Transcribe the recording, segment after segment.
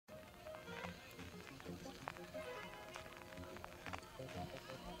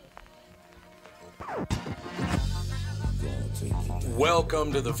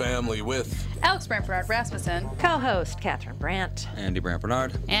Welcome to the family with Alex Brandt Rasmussen, co-host Catherine Brandt, Andy Brandt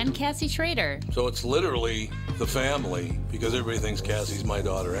Bernard, and Cassie Schrader. So it's literally the family because everybody thinks Cassie's my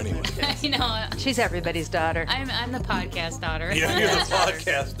daughter anyway. You know, she's everybody's daughter. I'm the podcast daughter. Yeah, you're the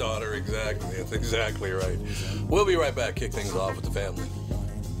podcast daughter. Exactly. That's exactly right. We'll be right back. Kick things off with the family.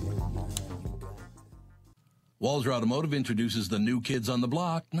 Walser Automotive introduces the new kids on the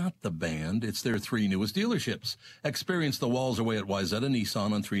block, not the band. It's their 3 newest dealerships. Experience the Walser way at Wayzata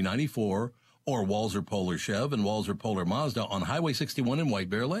Nissan on 394, or Walser Polar Chev and Walser Polar Mazda on Highway 61 in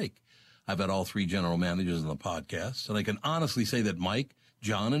White Bear Lake. I've had all 3 general managers on the podcast, and I can honestly say that Mike,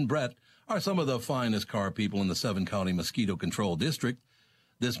 John, and Brett are some of the finest car people in the 7-county mosquito control district.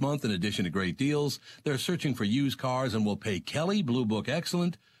 This month, in addition to great deals, they're searching for used cars and will pay Kelly Blue Book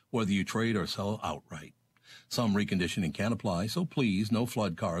Excellent whether you trade or sell outright. Some reconditioning can apply, so please, no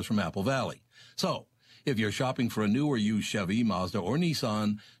flood cars from Apple Valley. So, if you're shopping for a new or used Chevy, Mazda, or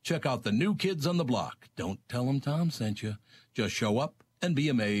Nissan, check out the new kids on the block. Don't tell them Tom sent you. Just show up and be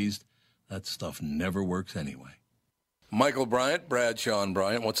amazed. That stuff never works anyway. Michael Bryant, Bradshaw and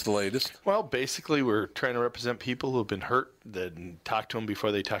Bryant, what's the latest? Well, basically, we're trying to represent people who have been hurt, then talk to them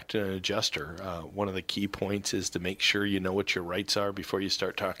before they talk to an adjuster. One of the key points is to make sure you know what your rights are before you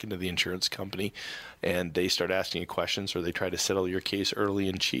start talking to the insurance company, and they start asking you questions or they try to settle your case early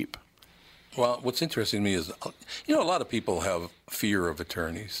and cheap. Well, what's interesting to me is, a lot of people have fear of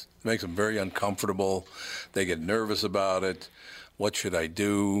attorneys. It makes them very uncomfortable. They get nervous about it. What should I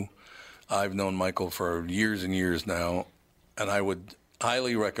do? I've known Michael for years and years now, and I would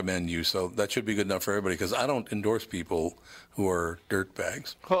highly recommend you. So that should be good enough for everybody, because I don't endorse people who are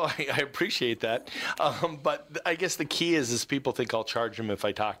dirtbags. Well, I appreciate that. But I guess the key is people think I'll charge them if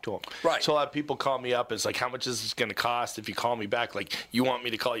I talk to them. Right. So a lot of people call me up. It's like, how much is this going to cost if you call me back? Like, you want me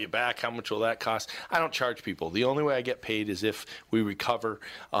to call you back? How much will that cost? I don't charge people. The only way I get paid is if we recover,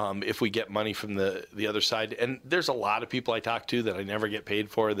 if we get money from the other side. And there's a lot of people I talk to that I never get paid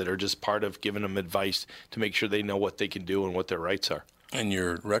for that are just part of giving them advice to make sure they know what they can do and what their rights are. And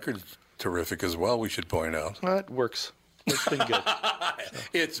your record's terrific as well, we should point out. It works. It's been good.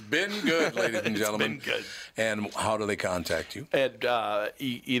 It's been good, ladies and gentlemen. It's been good. And how do they contact you? And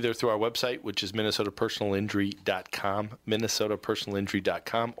either through our website, which is minnesotapersonalinjury.com,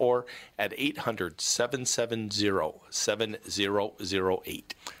 minnesotapersonalinjury.com, or at 800-770-7008.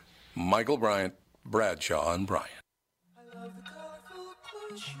 Michael Bryant, Bradshaw and Bryant.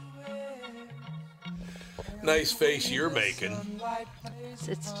 Nice face you're making.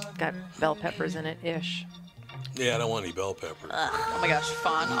 It's got bell peppers in it-ish. Yeah, I don't want any bell peppers. Oh my gosh,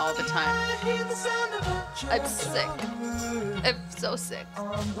 fawn all the time. I'm sick. I'm so sick.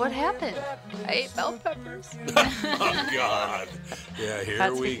 What happened? I ate bell peppers. Oh, God. Yeah,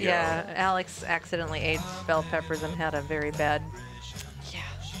 here we go. Yeah, Alex accidentally ate bell peppers and had a very bad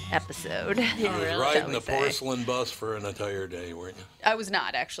episode. You were riding the porcelain bus for an entire day, weren't you? I was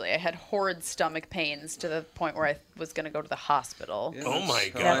not, actually. I had horrid stomach pains to the point where I was going to go to the hospital. Yeah, Oh,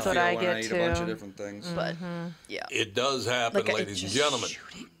 my God. That's what I when get, I eat too. a bunch of different things. But, yeah. It does happen, Like, ladies and just gentlemen.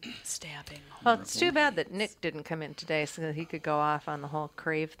 shooting, stabbing. Well, it's too bad that Nick didn't come in today so that he could go off on the whole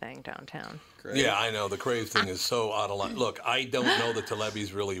Crave thing downtown. Great. Yeah, I know. The Crave thing is so out of line. Look, I don't know the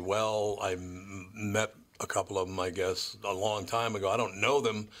Talebis really well. I met a couple of them, I guess, a long time ago. I don't know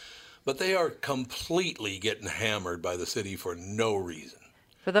them. But they are completely getting hammered by the city for no reason.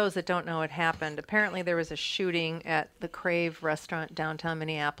 For those that don't know what happened, apparently there was a shooting at the Crave restaurant downtown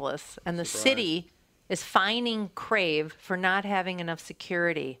Minneapolis, and the city is fining Crave for not having enough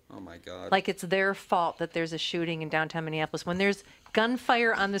security. Oh, my God. Like it's their fault that there's a shooting in downtown Minneapolis when there's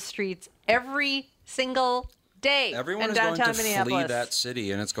gunfire on the streets every single day Everyone in is going downtown to Minneapolis. flee that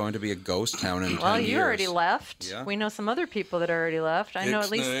city, and it's going to be a ghost town in 10 Well, years. you already left. Yeah. We know some other people that already left. I know at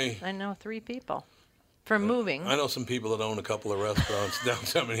Ixnay. least 3 people from moving. I know some people that own a couple of restaurants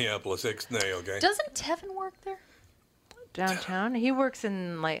downtown Minneapolis. Ixnay, okay? Doesn't Tevin work there? Downtown, he works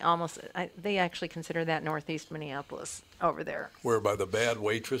in like almost. They actually consider that northeast Minneapolis over there. Where by the bad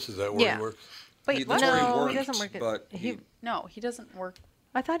waitress? Is that where Yeah. he works? Wait, That's where he no, worked, he doesn't work at. but No, he doesn't work.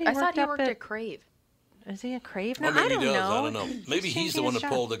 I thought he I worked thought he up worked at Crave. Is he a Crave Or now? maybe I don't he does. know. I don't know. Maybe he's the one that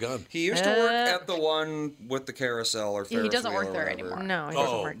pulled the gun. he used to work at the one with the carousel or Yeah, he Ferris doesn't work wheel or there whatever. anymore. No, he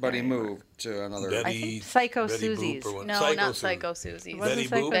doesn't Oh, work But there he anymore. moved to another. Betty, I think Psycho Betty Susie's. Boop or what? No, Psycho not Susie. Psycho Susie's. Was it Betty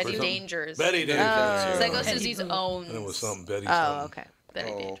Psycho Boop or Betty something? Dangers. Betty Dangers. Psycho Betty Susie's Boop. owns. And it was something Betty Oh, something. okay.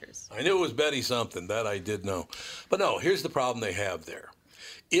 Betty Dangers. I knew it was Betty something. That I did know. But no, here's the problem they have there.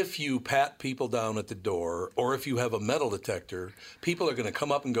 if you pat people down at the door or if you have a metal detector, people are going to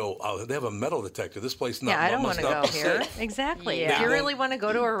come up and go, oh, they have a metal detector. This place Yeah, I don't want must to not go be here. safe. Exactly. Yeah. If you really want to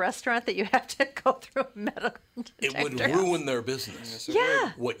go to a restaurant that you have to go through a metal It detector. would ruin their business.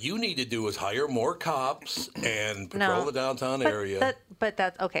 Yeah. What you need to do is hire more cops and patrol the downtown area. But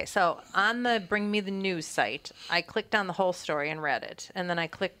that's okay. So on the Bring Me the News site, I clicked on the whole story and read it, and then I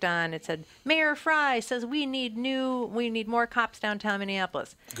clicked on it said Mayor Fry says we need more cops downtown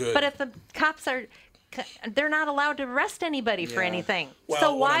Minneapolis. Good. But if the cops they're not allowed to arrest anybody for Yeah. anything. Well,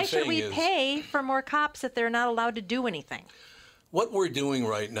 so what why I'm should saying we is- pay for more cops if they're not allowed to do anything? What we're doing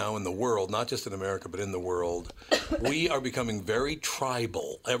right now in the world, not just in America, but in the world, we are becoming very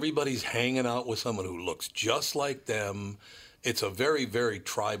tribal. Everybody's hanging out with someone who looks just like them. It's a very, very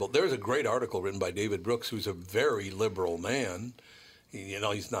tribal. There's a great article written by David Brooks, who's a very liberal man.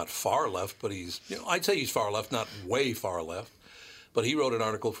 He's not far left, but I'd say he's far left, not way far left. But he wrote an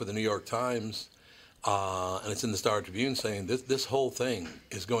article for the New York Times, and it's in the Star Tribune, saying this whole thing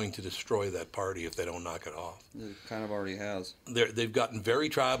is going to destroy that party if they don't knock it off. It kind of already has. They've gotten very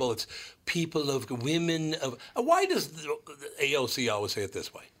tribal. It's people of women of. Why does the AOC always say it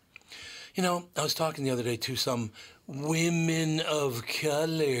this way? I was talking the other day to some women of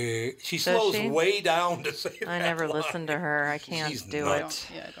color. She slows she? way down to say that. I never line. listened to her. I can't She's do nuts.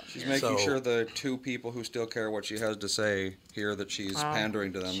 it. Yeah, I don't. She's making So- sure the two people who still care what she has to say hear that she's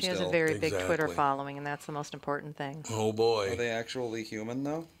pandering to them She still. has a very big Twitter Exactly. following, and that's the most important thing. Oh boy. Are they actually human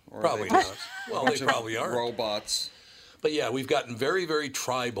though? Or are Probably they not. just Well, a they bunch of probably aren't. robots. But yeah, we've gotten very, very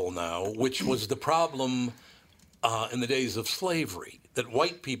tribal now, which was the problem in the days of slavery. That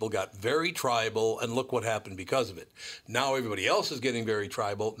white people got very tribal, and look what happened because of it. Now everybody else is getting very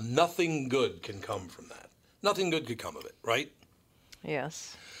tribal. Nothing good can come from that. Nothing good could come of it, right?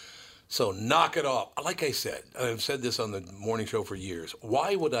 Yes. So knock it off. Like I said, I've said this on the morning show for years.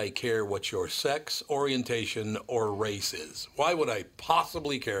 Why would I care what your sex, orientation, or race is? Why would I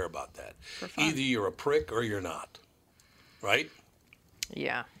possibly care about that? Either you're a prick or you're not, right?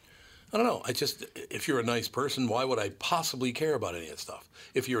 Yeah. I don't know. If you're a nice person, why would I possibly care about any of that stuff?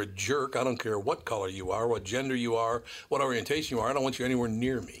 If you're a jerk, I don't care what color you are, what gender you are, what orientation you are. I don't want you anywhere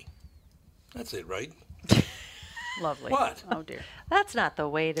near me. That's it, right? Lovely. What? Oh dear. That's not the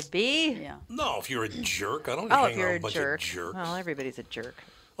way to be. Yeah. No, if you're a jerk, I don't Oh, hang if you're around a a bunch jerk. of jerks. Well, everybody's a jerk.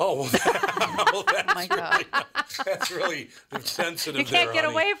 Oh, well, Oh my God. that's really sensitive. You can't there, get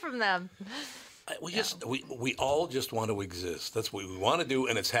honey. away from them. We all just want to exist. That's what we want to do,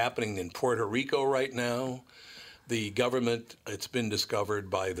 and it's happening in Puerto Rico right now. The government, it's been discovered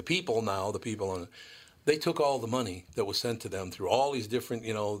by the people now. They took all the money that was sent to them through all these different,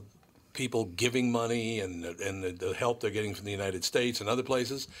 people giving money and the help they're getting from the United States and other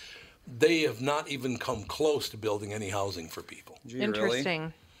places. They have not even come close to building any housing for people. Gee, really?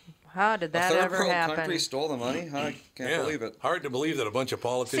 Interesting. How did A that third ever world happen? country stole the money? I can't believe it. Hard to believe that a bunch of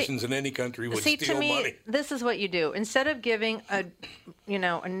politicians in any country would See, steal to me, money. this is what you do. Instead of giving a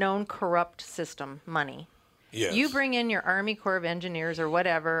known corrupt system money, Yes. you bring in your Army Corps of Engineers or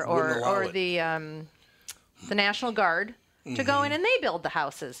whatever, Wouldn't allow or it. the National Guard to go in and they build the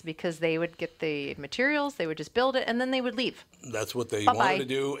houses because they would get the materials, they would just build it, and then they would leave That's what they Bye-bye. wanted to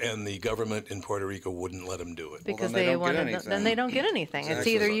do, and the government in Puerto Rico wouldn't let them do it. because then they they don't get wanted. anything. Then they don't get anything. It's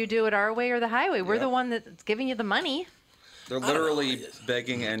Exactly. either you do it our way or the highway. We're the Yep. one that's giving you the money. They're don't know. literally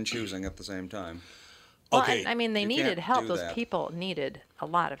begging and choosing at the same time. Well, Okay. I mean, they You needed can't help. do Those that. people needed a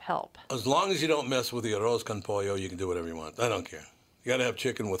lot of help. As long as you don't mess with the arroz con pollo, you can do whatever you want. I don't care. You got to have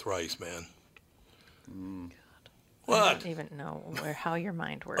chicken with rice, man. I What? don't even know how your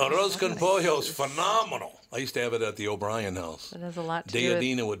mind works. Arroz con pollo is phenomenal. I used to have it at the O'Brien house. It has a lot to do with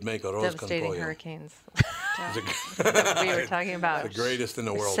Deodina would make arroz con devastating pollo. hurricanes. It's we were talking about. the greatest in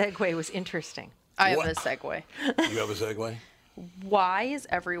the The world. segue was interesting. I have What? a segue. You have a segue? Why is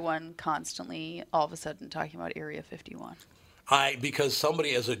everyone constantly all of a sudden talking about Area 51? Because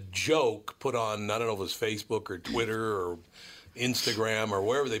somebody as a joke put on, I don't know if it was Facebook or Twitter or Instagram or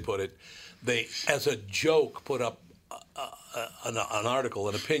wherever they put it, they, as a joke, put up an article,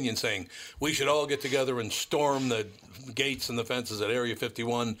 an opinion saying we should all get together and storm the gates and the fences at Area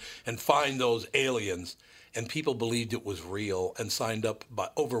 51 and find those aliens. And people believed it was real and signed up. By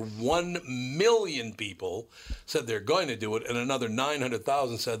over 1 million people said they're going to do it, and another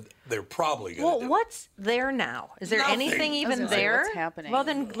 900,000 said they're probably going to Well, do it. what's there now? Is there Nothing. anything I was even gonna say, there? what's happening? Well,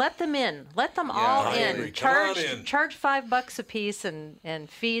 then let them in. Let them all I in. agree. Come on Charge in. charge $5 a piece and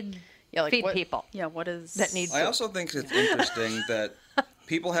feed feed what, people Yeah, what is that need. I also think it's interesting that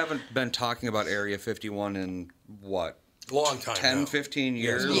people haven't been talking about Area 51 in what? Long time 10, now. 15 Yeah,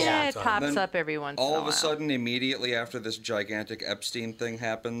 years. it's been a Yeah, long it time. pops Then up every once in a All while. of a sudden, immediately after this gigantic Epstein thing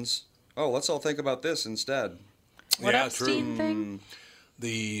happens, let's all think about this instead. What Yeah, Epstein true. thing?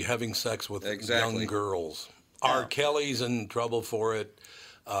 The having sex with Exactly. young girls. R. Kelly's in trouble for it.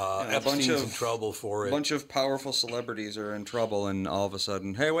 Epstein's in trouble for A it. bunch of powerful celebrities are in trouble, and all of a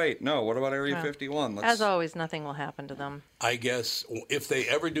sudden, hey, wait, no, what about Area 51? As always, nothing will happen to them. I guess if they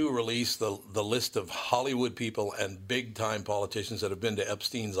ever do release the list of Hollywood people and big-time politicians that have been to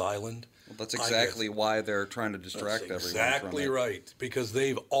Epstein's Island, That's I exactly guess why they're trying to distract that's everyone exactly from it. right, because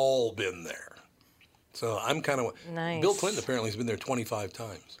they've all been there. So I'm kind of... Nice. Bill Clinton apparently has been there 25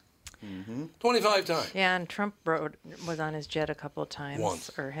 times. 25 times. Yeah, and Trump was on his jet a couple of times.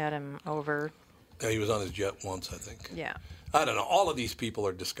 Once. Or had him over. Yeah, he was on his jet once, I think. Yeah. I don't know. All of these people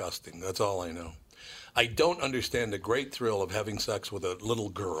are disgusting. That's all I know. I don't understand the great thrill of having sex with a little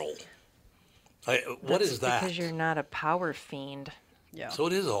girl. What That's is that? Because you're not a power fiend. Yeah. So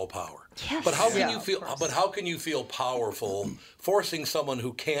it is all power. Yes. But how can Yeah, you of feel? course. But how can you feel powerful forcing someone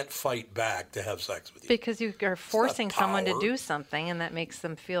who can't fight back to have sex with you? Because you are forcing someone to power. do something, and that makes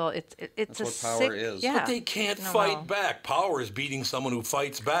them feel it's That's a what power sick. is. Yeah. But they can't No, fight well. back. Power is beating someone who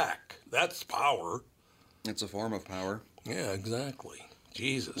fights back. That's power. It's a form of power. Yeah, exactly.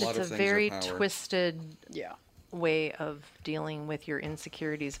 Jesus. lot It's of a things are very power. twisted Yeah. way of dealing with your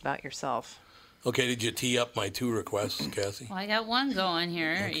insecurities about yourself. Okay, did you tee up my 2 requests, Cassie? Well, I got one going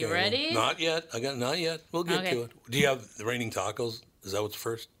here. Are you Okay. ready? Not yet. Not yet. We'll get Okay. to it. Do you have the raining tacos? Is that what's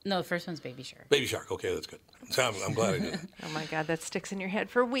first? No, the first one's Baby Shark. Baby Shark. Okay, that's good. So I'm glad I did that. Oh my God, that sticks in your head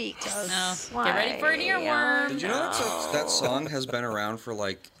for weeks. No. Why? Get ready for an earworm. Did you know that song has been around for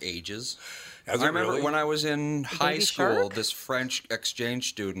like ages? Has I it remember really? when I was in high Baby school, Shark? this French exchange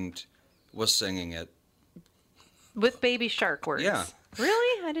student was singing it. With Baby Shark words. Yeah.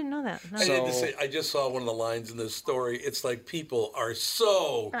 Really? I didn't know that. No. I just saw one of the lines in this story. It's like people are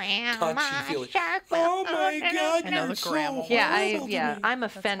so touchy-feely. Oh my God, I know you're the grandma. so Yeah, horrible to me. I'm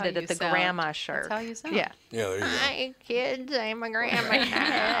offended you at the sound. grandma shark. That's how you sound. Yeah. Yeah, there you go. Hi kids, I'm a grandma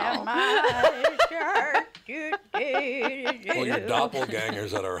now. Well, your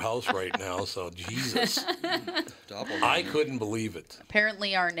doppelganger's at our house right now, so Jesus. Doppelganger. I couldn't believe it.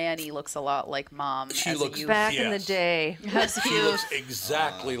 Apparently, our nanny looks a lot like mom. She as a looks youth. Back in the Yes. day. She looks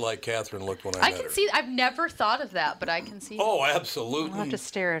exactly like Catherine looked when I I met can her. see. I've never thought of that, but I can see. Oh, I'll have absolutely. to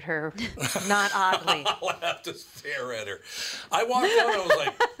stare at her, not oddly. I'll have to stare at her. I walked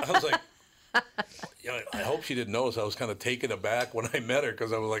out. I was like, you know, I hope she didn't notice. I was kind of taken aback when I met her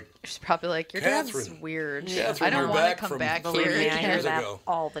because I was like, She's probably like, your dad's Catherine. weird. Catherine, I don't you're want to back come from back 30 here. Believe me, I hear years that ago.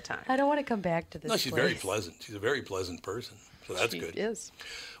 all the time. I don't want to come back to this. no, she's very pleasant. She's a very pleasant person, so that's She good. is.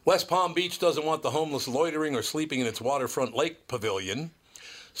 West Palm Beach doesn't want the homeless loitering or sleeping in its waterfront lake pavilion.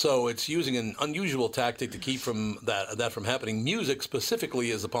 So it's using an unusual tactic to keep from that from happening. Music,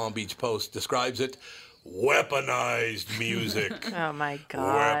 specifically, as the Palm Beach Post describes it, weaponized music. Oh my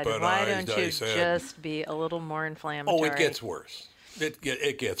God! Why Weaponized, don't I you said. just be a little more inflammatory? Oh, it gets worse. It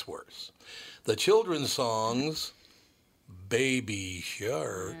gets worse. The children's songs, Baby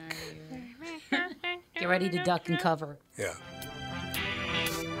Shark. Get ready to duck and cover. Yeah.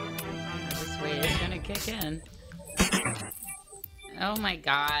 This way it's gonna kick in. Oh my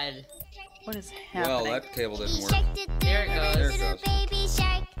God. What is Well, happening? that cable didn't work. There it There goes. it goes. Baby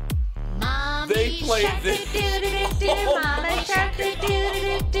shark. Mommy They played shark, this. do-do-do-do-do, Mama shark,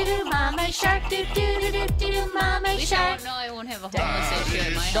 do-do-do-do-do, Mama shark, do-do-do-do-do, Mama At least I shark. won't know I won't have a homeless issue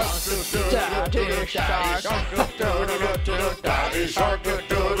in my house. Get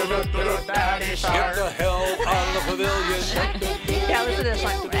the hell out of the pavilion. Yeah, listen to this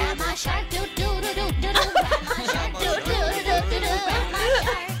one. Grandma shark, do-do-do-do-do, Grandma shark, do-do-do-do-do, Grandma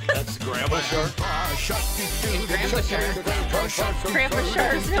shark. That's Grandma Shark. Grandpa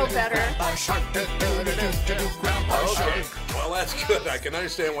Shark's no better. Okay. Well, that's good. I can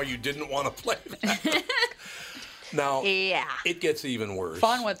understand why you didn't want to play that. Now, Yeah. it gets even worse.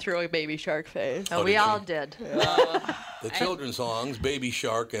 Fawn went through a baby shark phase. Oh, Oh, we did all she? did. The children's songs, Baby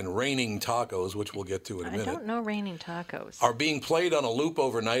Shark and Raining Tacos, which we'll get to in a I minute, don't know raining tacos. are being played on a loop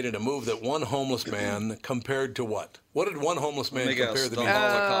overnight in a move that one homeless man compared to what? What did one homeless man Let me guess, compare the the music?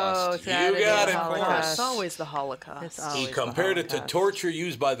 Holocaust. Oh, You got it. Holocaust. It's always the Holocaust. It's always He the compared it to Holocaust. torture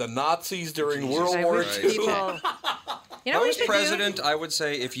used by the Nazis during World I War wish II. people. You know If I what we was should president, I would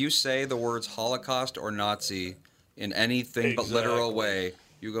say if you say the words Holocaust or Nazi in anything but literal Exactly. way,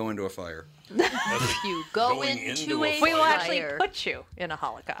 you go into a fire. You go Going into into a a We will actually fire. put you in a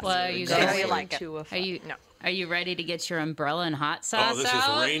Holocaust. Well, are you See guys- how you like it. Into a Are you No. are you ready to get your umbrella and hot sauce Oh, this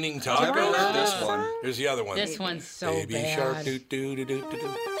out? is Raining I've never heard Tacos. this one. Here's the other one. This one's so Baby bad. Shark, do do do do do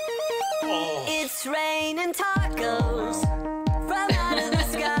do. It's raining tacos from out of the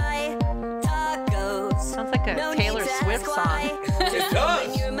sky. Tacos. Sounds like a Taylor Swift song. It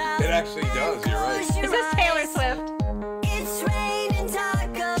does. It actually does. You're right. Is this Taylor Swift? It's raining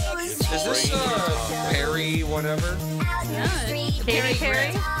tacos. Is this Perry whatever? Katy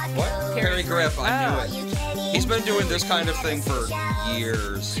Perry? What? Perry Grip. I knew it. He's been doing this kind of thing for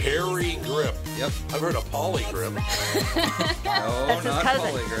years. Perry Grip. Yep. I've heard of Polly Grip. No, That's his not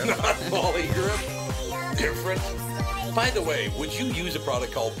cousin. Polly Grip. Not Polly Grip. Different. By the way, would you use a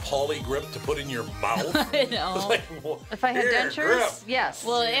product called Polly Grip to put in your mouth? I know. It's like, well, If I had here, dentures, grip. yes.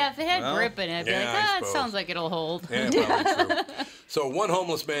 Well, yeah, if it had Well, grip in it, I'd be yeah, like, I it suppose. sounds like it'll hold. Yeah, probably true. So one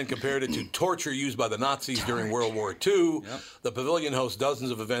homeless man compared it to torture used by the Nazis during World War II. Yep. The pavilion hosts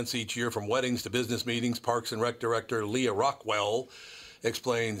dozens of events each year, from weddings to business meetings. Parks and Rec director Leah Rockwell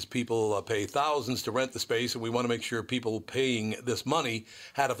explains people pay thousands to rent the space, and we want to make sure people paying this money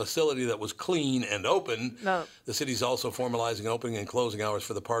had a facility that was clean and open. No. The city's also formalizing opening and closing hours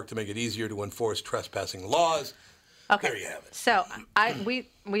for the park to make it easier to enforce trespassing laws. Okay. There you have it. So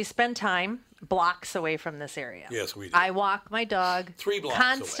we spend time blocks away from this area. Yes, we do. I walk my dog 3 blocks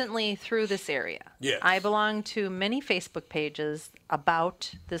constantly through this area. Yes. I belong to many Facebook pages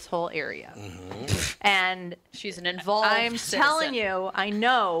about this whole area. And She's an involved I'm citizen. telling you, I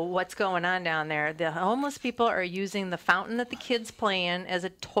know what's going on down there. The homeless people are using the fountain that the kids play in as a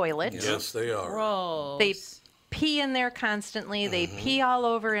toilet. Yes, they are. Gross. They pee in there constantly. They pee all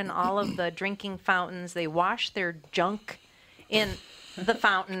over in all of the drinking fountains. They wash their junk in the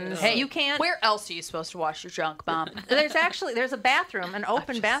fountains. Hey, you can't. Where else are you supposed to wash your junk, Mom? There's a bathroom, an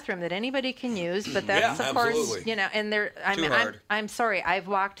open bathroom that anybody can use, but that's Yeah, of course, absolutely. you know, and there. I Too mean, hard. I'm sorry. I've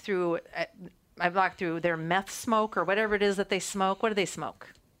walked through their meth smoke or whatever it is that they smoke. What do they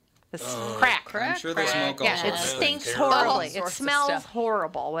smoke? Crack. I'm sure they smoke all Yeah, sorts it of stinks things. horribly. All It sorts of smells stuff.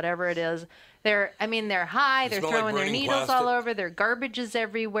 horrible, whatever it is. They're high. They're smell like throwing their burning needles plastic. all over. Their garbage is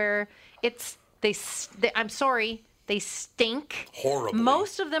everywhere. I'm sorry. They stink. Horribly.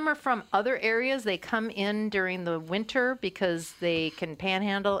 Most of them are from other areas. They come in during the winter because they can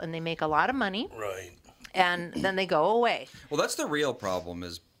panhandle and they make a lot of money, Right. and then they go away. Well, that's the real problem,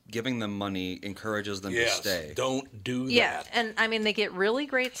 is giving them money encourages them Yes. to stay. Don't do that. Yeah, and I mean, they get really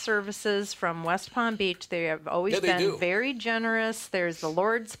great services from West Palm Beach. They have always Yeah, they been do. very generous. There's the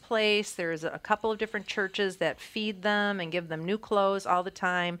Lord's Place. There's a couple of different churches that feed them and give them new clothes all the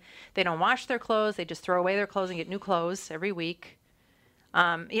time. They don't wash their clothes. They just throw away their clothes and get new clothes every week.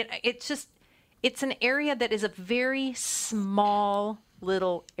 It's an area that is a very small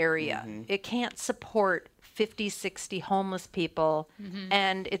little area. It can't support 50, 60 homeless people.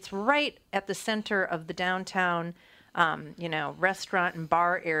 And it's right at the center of the downtown, restaurant and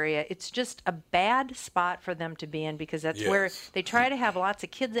bar area. It's just a bad spot for them to be in because that's where Yes. they try to have lots of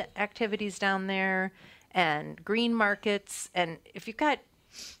kids activities down there and green markets. And if you've got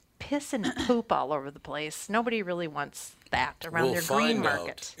piss and poop all over the place, nobody really wants that around We'll their green find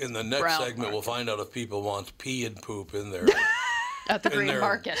market. out in the next Brown segment. We'll find out if people want pee and poop in their At the in green their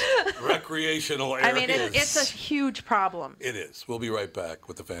market. recreational areas. I mean, it's a huge problem. It is. We'll be right back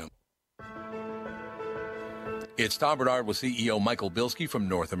with the family. It's Tom Bernard with CEO Michael Bilski from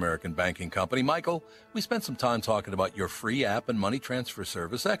North American Banking Company. Michael, we spent some time talking about your free app and money transfer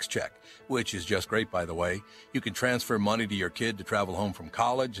service, XCheck, which is just great, by the way. You can transfer money to your kid to travel home from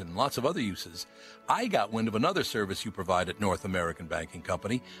college and lots of other uses. I got wind of another service you provide at North American Banking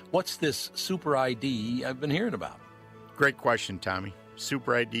Company. What's this Super ID I've been hearing about? Great question, Tommy.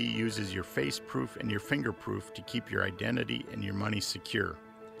 Super ID uses your face proof and your finger proof to keep your identity and your money secure.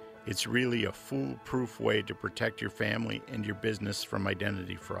 It's really a foolproof way to protect your family and your business from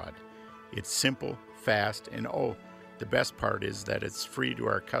identity fraud. It's simple, fast, and the best part is that it's free to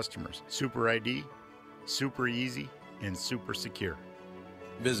our customers. Super ID, super easy, and super secure.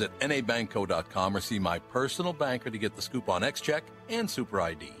 Visit nabankco.com or see my personal banker to get the scoop on XCheck and Super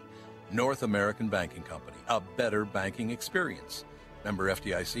ID. North American Banking Company, a better banking experience. Member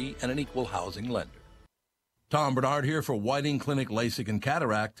FDIC and an equal housing lender. Tom Bernard here for Whiting Clinic LASIK and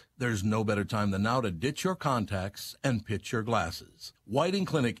Cataract. There's no better time than now to ditch your contacts and pitch your glasses. Whiting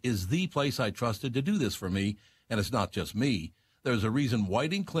Clinic is the place I trusted to do this for me, and it's not just me. There's a reason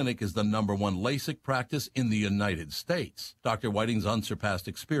Whiting Clinic is the #1 LASIK practice in the United States. Dr. Whiting's unsurpassed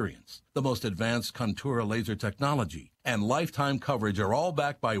experience, the most advanced Contura laser technology, and lifetime coverage are all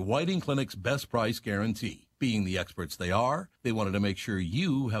backed by Whiting Clinic's best price guarantee. Being the experts they are, they wanted to make sure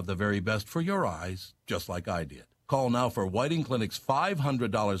you have the very best for your eyes, just like I did. Call now for Whiting Clinic's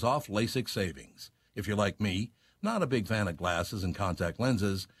 $500 off LASIK savings. If you're like me, not a big fan of glasses and contact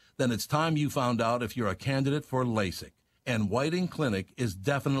lenses, then it's time you found out if you're a candidate for LASIK. And Whiting Clinic is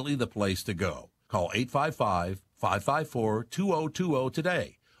definitely the place to go. Call 855-554-2020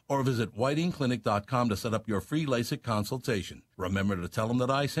 today or visit whitingclinic.com to set up your free LASIK consultation. Remember to tell them that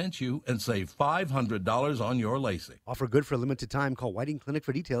I sent you and save $500 on your LASIK. Offer good for a limited time. Call Whiting Clinic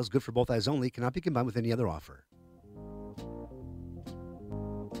for details. Good for both eyes only. Cannot be combined with any other offer.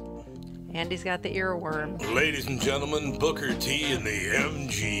 Andy's got the earworm. Ladies and gentlemen, Booker T and the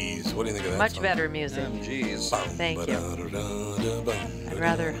MGs. What do you think of that Much song? better music. MGs. Thank you. I'd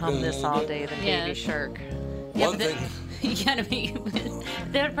rather hum this all day than Yeah. Baby Shark. One thing. You gotta be.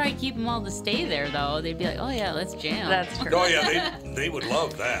 That would probably keep them all to stay there, though. They'd be like, "Oh yeah, let's jam." That's true. Oh, yeah, they would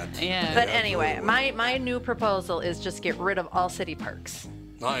love that. Yeah. But anyway, my new proposal is just get rid of all city parks.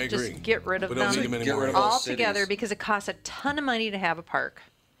 I agree. Just get rid of We don't them need them Get anymore. rid of all altogether cities. because it costs a ton of money to have a park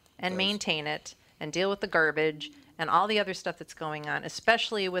and maintain it and deal with the garbage and all the other stuff that's going on,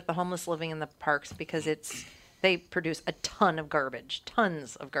 especially with the homeless living in the parks because they produce a ton of garbage,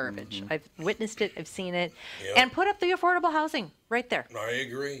 tons of garbage. I've witnessed it, I've seen it. Yep. And put up the affordable housing right there I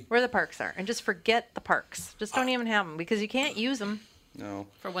agree. where the parks are and just forget the parks. Just don't even have them because you can't use them. No,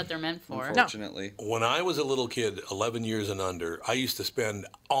 For what they're meant for. unfortunately. When I was a little kid, 11 years and under, I used to spend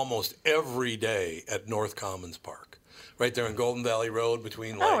almost every day at North Commons Park, right there on Golden Valley Road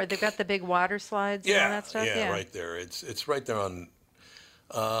between like... Oh, where they've got the big water slides and all that stuff? Yeah, right there. It's right there on...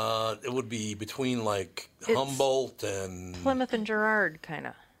 it would be between like It's Humboldt and... Plymouth and Gerard, kind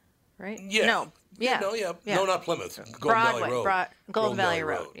of, right? Yeah. No. Yeah. No, not Plymouth. Golden Broadway, Valley Road. Golden Valley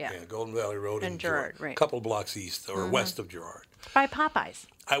Road, yeah. Golden Valley Road And Gerard, right. A couple blocks east or west of Gerard. By Popeyes.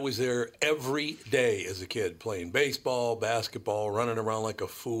 I was there every day as a kid playing baseball, basketball, running around like a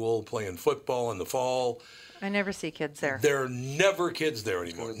fool, playing football in the fall. I never see kids there. There are never kids there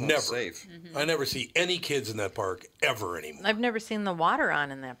anymore. It's not Never. safe. I never see any kids in that park ever anymore. I've never seen the water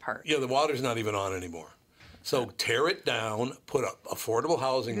on in that park. Yeah, the water's not even on anymore. So tear it down, put up affordable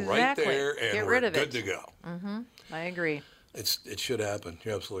housing right Exactly. there, and Get we're rid of good it. to go. I agree. It should happen.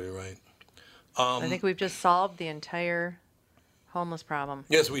 You're absolutely right. I think we've just solved the entire homeless problem.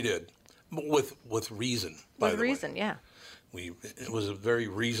 Yes, we did, with reason. By With the way. reason, yeah. It was a very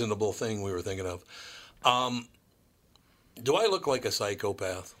reasonable thing we were thinking of. Do I look like a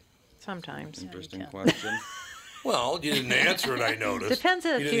psychopath? Sometimes. Interesting question. Well, you didn't answer it, I noticed. Depends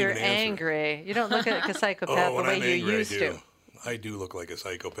You if didn't you're even answer it. angry. You don't look like a psychopath Oh, the when way I'm you angry, used I do. to. I do look like a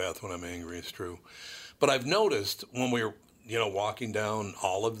psychopath when I'm angry. It's true. But I've noticed when we were, walking down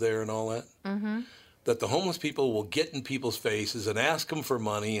Olive there and all that, that the homeless people will get in people's faces and ask them for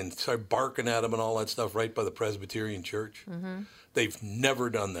money and start barking at them and all that stuff right by the Presbyterian Church. They've never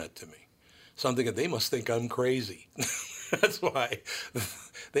done that to me. So I'm thinking they must think I'm crazy. That's why.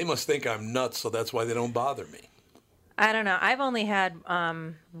 They must think I'm nuts, so that's why they don't bother me. I don't know. I've only had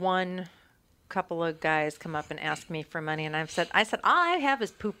one couple of guys come up and ask me for money, and I said, all I have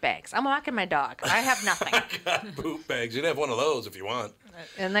is poop bags. I'm walking my dog. I have nothing. Poop bags. You'd have one of those if you want.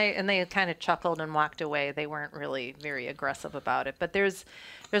 And they kind of chuckled and walked away. They weren't really very aggressive about it. But there's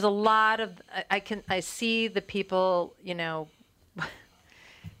a lot of I see the people,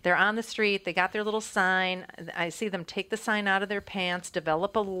 they're on the street. They got their little sign. I see them take the sign out of their pants,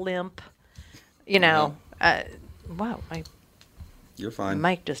 develop a limp. Wow, You're fine.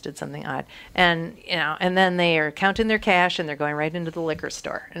 Mike just did something odd. And and then they are counting their cash and they're going right into the liquor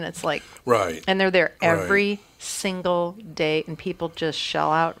store. And it's like Right. And they're there every single day and people just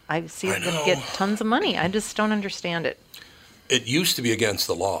shell out. I see them get tons of money. I just don't understand it. It used to be against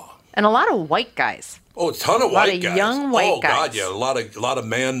the law. And a lot of white guys. Oh, a ton of lot white of guys. young white oh, God, guys. yeah. A lot of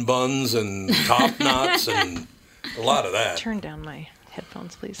man buns and top knots and a lot of that. Turn down my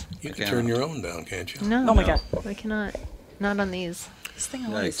headphones, please. You can turn your own down, can't you? No. Oh, my God. I cannot. Not on these. This thing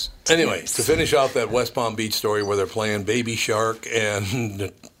always. Anyway, to finish off that West Palm Beach story where they're playing Baby Shark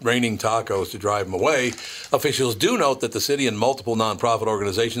and raining tacos to drive them away, officials do note that the city and multiple nonprofit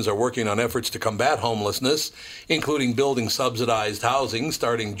organizations are working on efforts to combat homelessness, including building subsidized housing,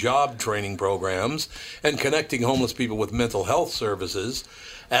 starting job training programs, and connecting homeless people with mental health services.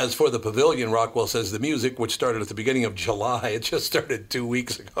 As for the pavilion, Rockwell says the music, which started at the beginning of July, it just started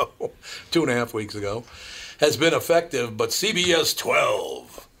 2.5 weeks ago, has been effective, but CBS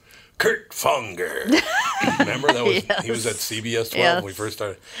 12, Kurt Funger. Remember that was he was at CBS 12 when we first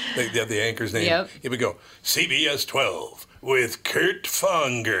started. They had the anchor's name. Yep. He would go, CBS 12 with Kurt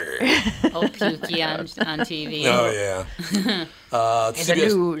Funger. Oh, Pukey on TV. Oh, yeah. He's a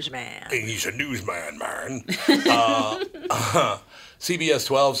newsman. He's a newsman, man. CBS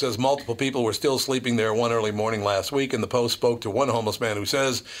 12 says multiple people were still sleeping there one early morning last week, and the Post spoke to one homeless man who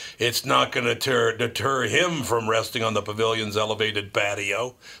says it's not going to deter him from resting on the pavilion's elevated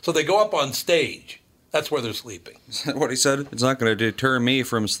patio. So they go up on stage That's where they're sleeping. Is that what he said? It's not going to deter me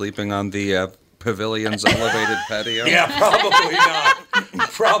from sleeping on the pavilion's elevated patio. Yeah, probably not.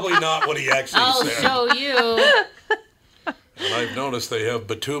 Probably not what he actually I'll said. show you. And I've noticed they have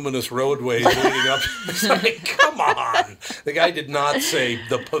bituminous roadways leading up. It's like, come on. The guy did not say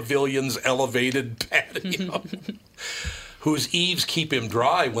the pavilion's elevated patio. Whose eaves keep him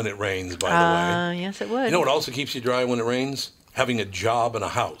dry when it rains, by the way. Yes, it would. You know what also keeps you dry when it rains? Having a job and a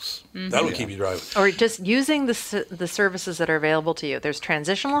house. That would keep you dry. Or just using the services that are available to you. There's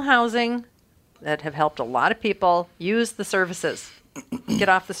transitional housing that have helped a lot of people. Use the services. Get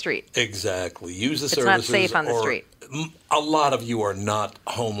off the street. Exactly. Use the It's services. not safe on the or- street. A lot of you are not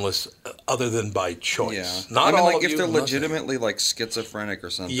homeless other than by choice. Yeah. Not I mean, all like, of if you. they're nothing. legitimately, like, schizophrenic or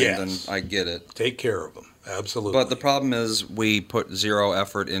something, Yes. then I get it. Take care of them. Absolutely. But the problem is we put zero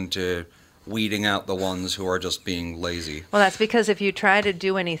effort into weeding out the ones who are just being lazy. Well, that's because if you try to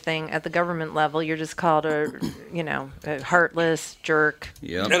do anything at the government level, you're just called a heartless jerk,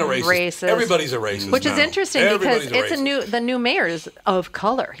 Yep. And a racist. Everybody's a racist Which is now. interesting Everybody's because a racist. the new mayor is of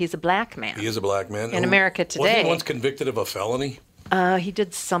color. He's a black man. He is a black man. In Who- America Wasn't today. he once convicted of a felony? He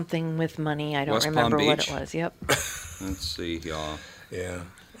did something with money. I don't West Palm remember what Beach? it was. Yep. Let's see, y'all. Yeah.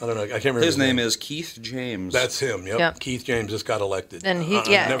 I don't know. I can't remember. His name is Keith James. That's him. Yep. Yep. Keith James just got elected. And he I've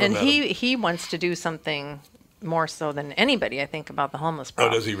never met him. he wants to do something more so than anybody, I think, about the homeless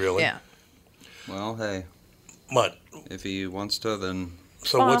problem. does he really? Yeah. Well, hey. What? If he wants to, then.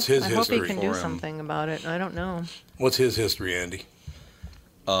 So Well, what's his I hope history? he can do for him? something about it. I don't know. What's his history, Andy?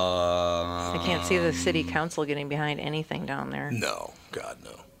 I can't see the city council getting behind anything down there. No. God,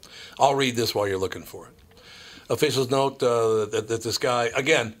 no. I'll read this while you're looking for it. Officials note that this guy,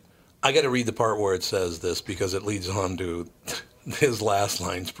 again, I got to read the part where it says this because it leads on to his last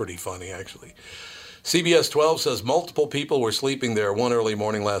line's pretty funny, actually. CBS 12 says multiple people were sleeping there one early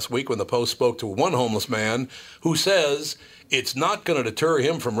morning last week when the Post spoke to one homeless man who says it's not going to deter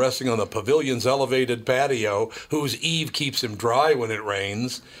him from resting on the pavilion's elevated patio, whose eave keeps him dry when it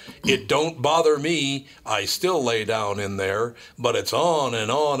rains. It don't bother me. I still lay down in there, but it's on and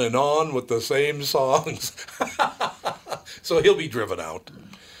on and on with the same songs. So he'll be driven out.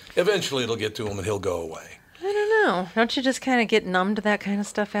 Eventually it'll get to him and he'll go away. I don't know. Don't you just kind of get numb to that kind of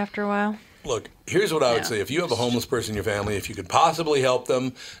stuff after a while? Look, here's what I would Yeah. say. If you have a homeless person in your family, if you could possibly help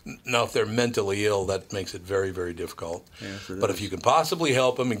them, now if they're mentally ill, that makes it very, very difficult. But if you can possibly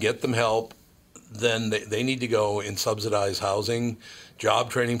help them and get them help, then they need to go in subsidized housing,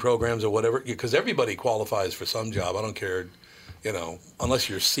 job training programs or whatever, because everybody qualifies for some job. I don't care, unless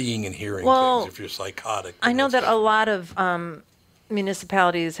you're seeing and hearing Well, things, if you're psychotic. I know that a lot of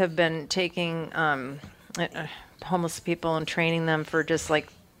municipalities have been taking homeless people and training them for just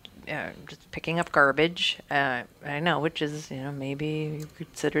picking up garbage. I know, which is, maybe you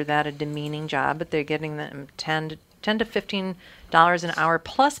consider that a demeaning job, but they're getting them $10 to $15 an hour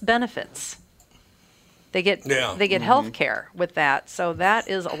plus benefits. They get health care with that, so that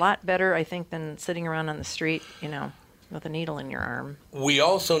is a lot better, I think, than sitting around on the street, with a needle in your arm. We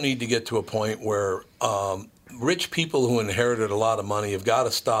also need to get to a point where rich people who inherited a lot of money have got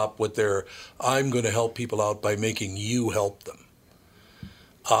to stop with their, I'm going to help people out by making you help them.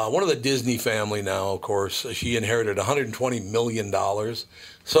 One of the Disney family now, of course, she inherited $120 million.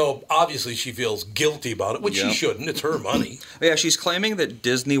 So obviously she feels guilty about it, which she shouldn't. It's her money. Yeah, she's claiming that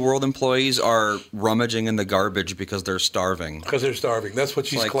Disney World employees are rummaging in the garbage because they're starving. Because they're starving. That's what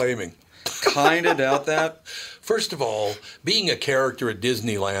she's claiming. Kind of doubt that. First of all, being a character at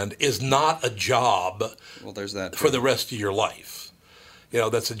Disneyland is not a job there's that for the rest of your life.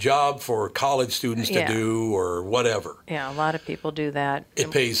 That's a job for college students to do or whatever. Yeah, a lot of people do that. It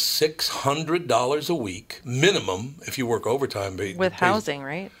pays $600 a week minimum if you work overtime. With housing,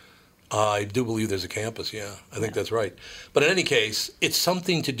 right? I do believe there's a campus, yeah. I think that's right. But in any case, it's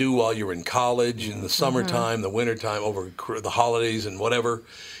something to do while you're in college, in the summertime, the wintertime, over the holidays and whatever.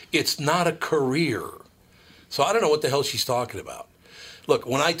 It's not a career. So I don't know what the hell she's talking about. Look,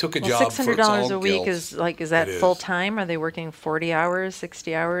 when I took a job for $600 a week is that It is. full time? Are they working 40 hours,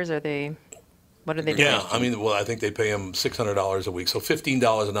 60 hours? What are they doing? Yeah, I think they pay them $600 a week, so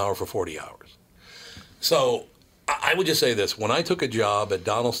 $15 an hour for 40 hours. So I would just say this. When I took a job at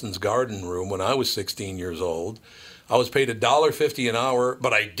Donaldson's Garden Room when I was 16 years old, I was paid $1.50 an hour,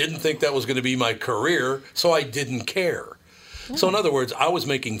 but I didn't think that was going to be my career, so I didn't care. So in other words, I was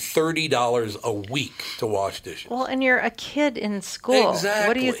making $30 a week to wash dishes. Well, and you're a kid in school. Exactly.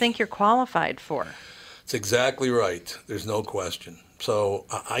 What do you think you're qualified for? That's exactly right. There's no question. So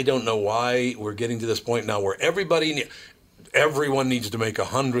I don't know why we're getting to this point now where everyone needs to make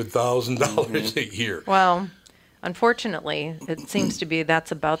 $100,000 a year. Well, unfortunately, it seems to be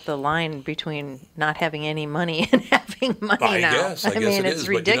that's about the line between not having any money and having money I now. guess mean, it it's is, but,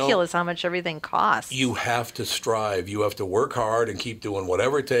 you know, ridiculous how much everything costs. You have to strive. You have to work hard and keep doing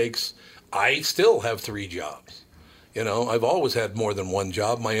whatever it takes. I still have 3 jobs. You know, I've always had more than one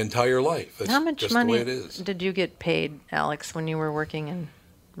job my entire life. That's How much just money the way it is. did you get paid, Alex, when you were working in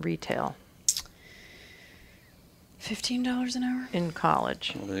retail $15 an hour. in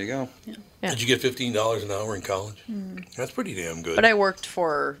college? Well, there you go. Yeah. Did you get $15 an hour in college? That's pretty damn good. But I worked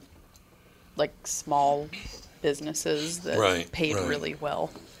for like small businesses that Right, paid right. really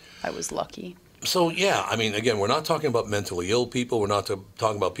well. I was lucky. So, yeah, I mean, again, we're not talking about mentally ill people. We're not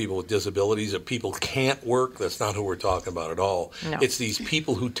talking about people with disabilities or people can't work. That's not who we're talking about at all. No. It's these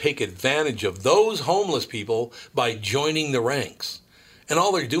people who take advantage of those homeless people by joining the ranks. And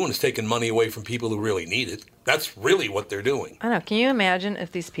all they're doing is taking money away from people who really need it. That's really what they're doing. I don't know. Can you imagine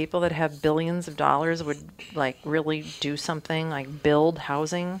if these people that have billions of dollars would like really do something like build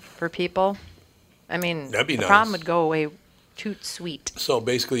housing for people? I mean, That'd be the nice. problem would go away toot sweet. So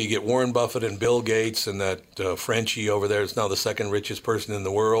basically, you get Warren Buffett and Bill Gates and that Frenchie over there is now the second richest person in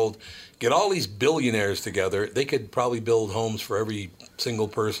the world. Get all these billionaires together. They could probably build homes for every single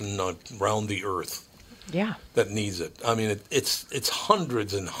person around the earth Yeah. that needs it. I mean, it's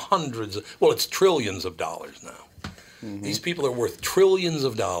hundreds and hundreds. Well, it's trillions of dollars now. These people are worth trillions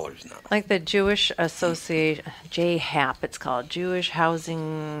of dollars now. Like the Jewish Association, JHAP, it's called Jewish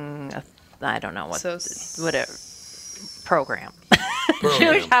Housing. I don't know what, whatever program.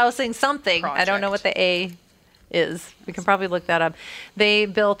 Jewish Housing something. I don't know what the A is. We can probably look that up. They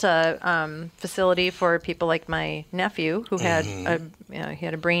built a facility for people like my nephew who had he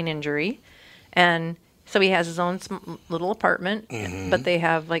had a brain injury, and so he has his own little apartment. But they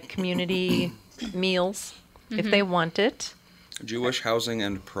have like community meals if they want it. Jewish housing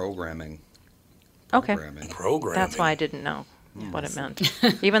and programming. Okay. Programming. That's why I didn't know what it meant,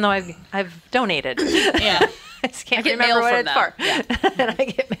 even though I've donated. Yeah. I just can't I get remember mail what from it's them. for. And I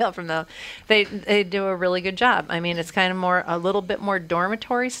get mail from them. They do a really good job. I mean, it's kind of a little bit more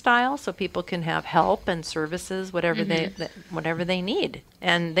dormitory style, so people can have help and services, whatever whatever they need,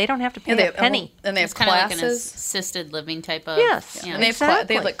 and they don't have to pay a penny. And they It's have kind of like an classes. assisted living type of. Yes. Yeah. And they have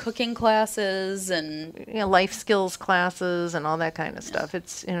Exactly. like cooking classes and Life skills classes and all that kind of stuff.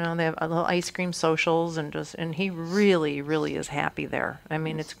 It's they have a little ice cream socials and he really, really is happy there. I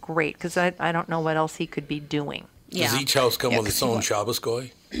mean, it's great because I don't know what else he could be doing. Does each house come with its own Shabbos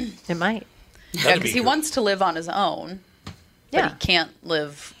goy? It might. yeah, because he wants to live on his own, but Yeah. he can't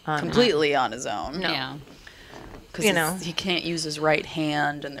live completely on his own. Yeah. Because he can't use his right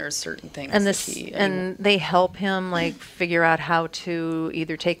hand, and there's certain things. And that this he, and they help him like figure out how to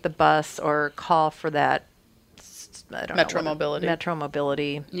either take the bus or call for that. I don't Metro know what Mobility. Metro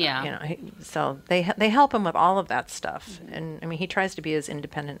Mobility. Yeah. So they help him with all of that stuff, and I mean he tries to be as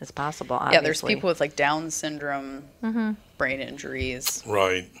independent as possible. Obviously. yeah, there's people with like Down syndrome, brain injuries.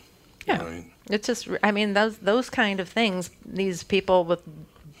 Right. Yeah. Right. It's just I mean those kind of things. These people with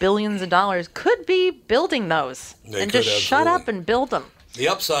billions of dollars could be building those, They and could, just shut up absolutely. and build them. The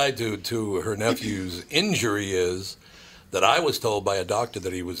upside to her nephew's injury is that I was told by a doctor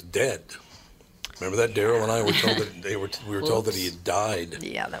that he was dead. Remember that Daryl and I were told that we were told that he had died.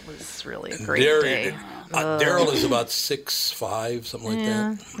 Yeah, that was really a And great day. Daryl is about 6'5", something like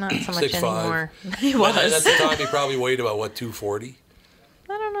Yeah, that. not so much 6'5". anymore. He And was. at the time, he probably weighed about 240,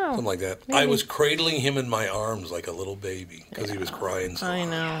 I don't know. something like that. I was cradling him in my arms like a little baby because he was crying so I hard.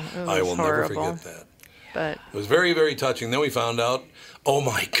 know. It I was will horrible. never forget that. But It was very, very touching. Then we found out, oh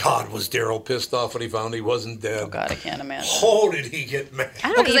my God, was Daryl pissed off when he found he wasn't dead? Oh God, I can't imagine. Oh, did he get mad?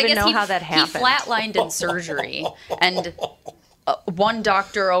 I don't Because I even guess know how that happened. He flatlined in surgery, and one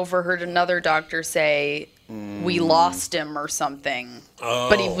doctor overheard another doctor say, "We lost him" or something.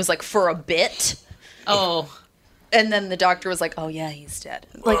 But he was like, for a bit. Oh. And then the doctor was like, "Oh yeah, he's dead."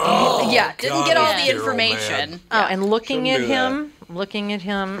 Like, Oh, didn't God, get all that's the Daryl information. mad. Oh, and looking Shouldn't at do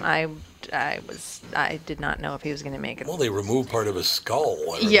him, I did not know if he was going to make it. Well, they removed part of his skull.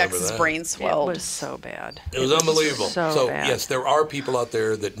 I Yeah, remember because his that. brain It swelled. was so bad. It was unbelievable. So bad. yes, there are people out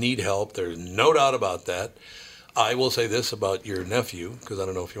there that need help. There's no doubt about that. I will say this about your nephew, because I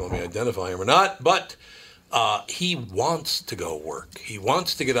don't know if you want me to identify him or not, but he wants to go work. He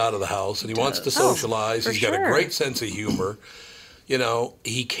wants to get out of the house, and he wants to socialize. for He's got a sure. great sense of humor. You know,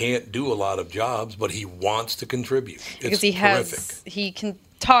 he can't do a lot of jobs, but he wants to contribute. Because It's he terrific. he can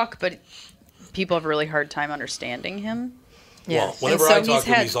talk, but people have a really hard time understanding him. Well, Yes. whenever And so I talk he's to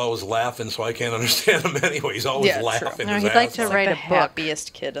him, had- he's always laughing, so I can't understand him anyway. He's always Yeah, true. laughing No, his he'd ass like to off. write the a book.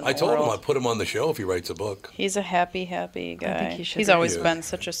 happiest kid in the I told world. him I'd put him on the show if he writes a book. He's a happy guy. he should He's be. always Yeah. been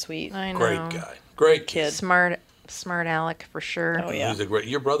such a sweet I know. Great guy. Great kid. kid. Smart Smart Alec for sure. Oh, yeah. He's a great.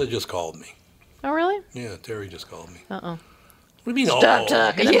 Your brother just called me. Oh, really? Yeah, Terry just called me. Uh-oh. What do you mean? Stop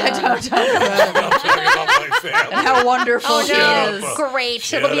talking. Yeah, don't talk about And how wonderful she is.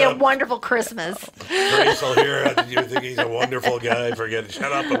 Great. It'll be a wonderful Christmas. Trace will hear it. You think he's a wonderful guy. Forget it.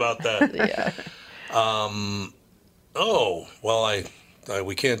 Shut up about that. Yeah. Oh, well,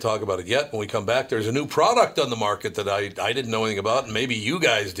 we can't talk about it yet. When we come back, there's a new product on the market that I didn't know anything about, and maybe you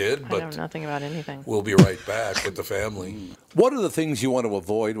guys did, I but know nothing about anything. we'll be right back with the family. What are the things you want to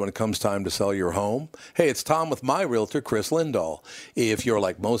avoid when it comes time to sell your home? Hey, it's Tom with my realtor, Chris Lindahl. If you're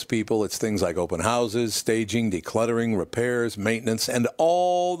like most people, it's things like open houses, staging, decluttering, repairs, maintenance, and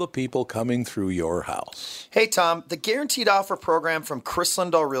all the people coming through your house. Hey, Tom, the Guaranteed Offer program from Chris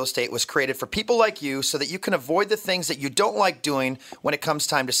Lindahl Real Estate was created for people like you so that you can avoid the things that you don't like doing when it comes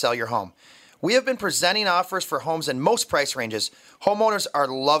time to sell your home. We have been presenting offers for homes in most price ranges. Homeowners are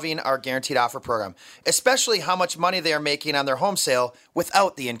loving our Guaranteed Offer program, especially how much money they are making on their home sale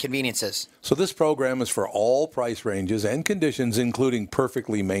without the inconveniences. So this program is for all price ranges and conditions, including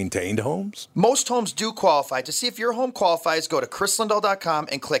perfectly maintained homes? Most homes do qualify. To see if your home qualifies, go to chrislindahl.com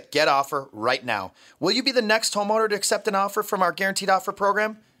and click Get Offer right now. Will you be the next homeowner to accept an offer from our Guaranteed Offer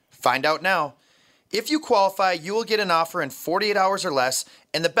program? Find out now. If you qualify, you will get an offer in 48 hours or less,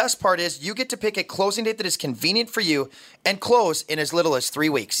 and the best part is you get to pick a closing date that is convenient for you and close in as little as 3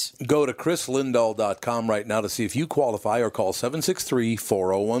 weeks. Go to chrislindahl.com right now to see if you qualify or call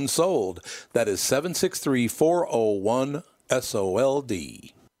 763-401-SOLD. That is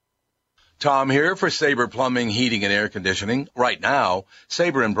 763-401-SOLD. Tom here for Sabre Plumbing, Heating, and Air Conditioning. Right now,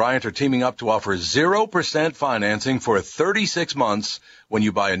 Sabre and Bryant are teaming up to offer 0% financing for 36 months when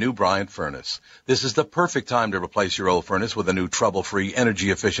you buy a new Bryant furnace. This is the perfect time to replace your old furnace with a new trouble-free,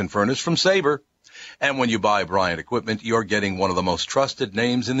 energy-efficient furnace from Sabre. And when you buy Bryant equipment, you're getting one of the most trusted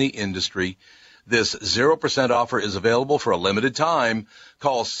names in the industry. This 0% offer is available for a limited time.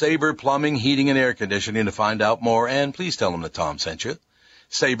 Call Sabre Plumbing, Heating, and Air Conditioning to find out more, and please tell them that Tom sent you.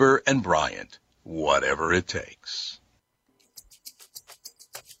 Sabre and Bryant, whatever it takes.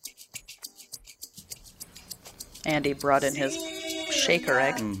 Andy brought in his shaker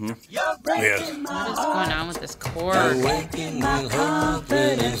egg. Mm-hmm. Yes. What is going on with this cord?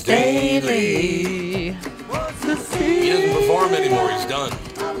 Daily. He doesn't perform anymore. He's done.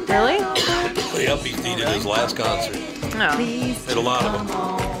 Really? Yep, he did his last concert. No. Did a lot of them.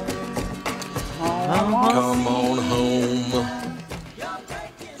 Come on home.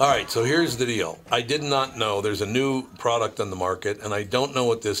 All right, so here's the deal. I did not know there's a new product on the market, and I don't know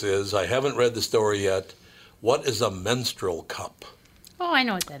what this is. I haven't read the story yet. What is a menstrual cup? Oh, I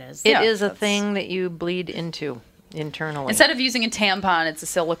know what that is. It is a thing that you bleed into internally. Instead of using a tampon, it's a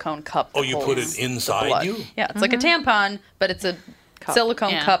silicone cup. Oh, that you put holds it inside blood. you? Yeah, it's like a tampon, but it's a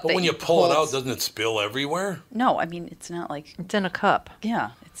silicone cup. But that when you pull it out, holds- doesn't it spill everywhere? No, I mean it's not like it's in a cup.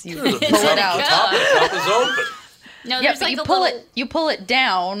 Yeah, it's you Sure, the pull it out. The top of the cup is open. No, yeah, there's but like you a pull little... it. You pull it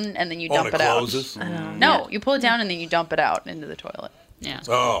down and then you dump and it it out. closes? No, you pull it down and then you dump it out into the toilet. Yeah.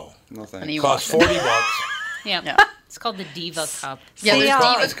 Oh. No And thanks. then you Costs wash it. $40. Yeah. It's called the Diva Cup. Yeah,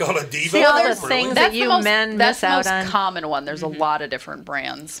 there's It's called a Diva See all Cup? the Really? things That's that you the most, men that's miss out the on. most common one. There's a lot of different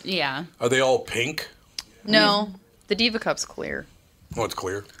brands. Yeah. Are they all pink? No, the Diva Cup's clear. Oh, it's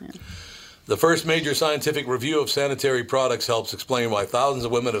clear. The first major scientific review of sanitary products helps explain why thousands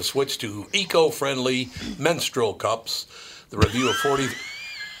of women have switched to eco-friendly menstrual cups. The review of 40...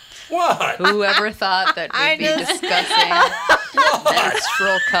 What? Whoever thought that we'd be discussing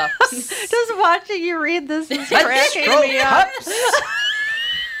menstrual cups? Just watching you read this is cracking me up.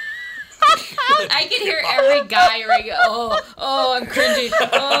 I can hear every guy ring. Oh, I'm cringing.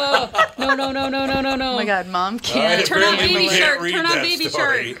 Oh, no. Oh my God, Mom All can't. right, Turn on apparently Baby we can't Shark, read turn on that Baby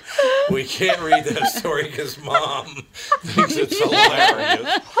story. We can't read that story because Mom thinks it's hilarious.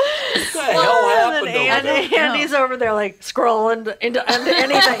 What the hell happened over there? Andy's over there like scrolling into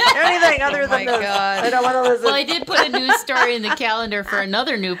anything other than this. God. I don't want to listen. Well, I did put a news story in the calendar for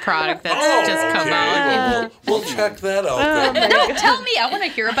another new product that's just come okay. out. We'll check that out then. No, tell me. I want to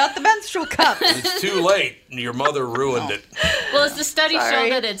hear about the menstrual cup. It's too late. Your mother ruined it. Well, does the study show Sorry.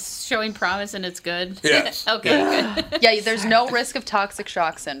 that it's showing promise and it's good? Yes. Okay, good. Yeah, there's no risk of toxic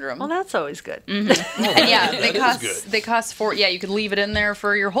shock syndrome. Well, that's always good. And yeah, that is good. they cost yeah, you could leave it in there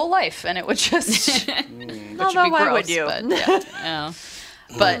for your whole life and it would just Although, why would you? But, yeah. Oh.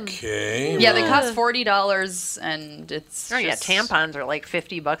 But Okay. yeah, they well, cost $40 and it's Oh yeah, just- tampons are like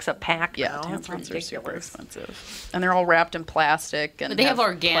 $50 a pack. Yeah, now. That's tampons are super ridiculous. expensive. And they're all wrapped in plastic and But they have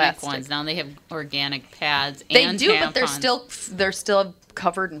organic plastic. ones now. They have organic pads They and do, tampons. but they're still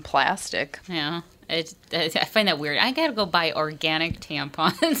covered in plastic. Yeah. I find that weird. I gotta go buy organic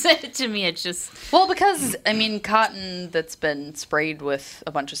tampons. To me, it's just Well, because I mean, cotton that's been sprayed with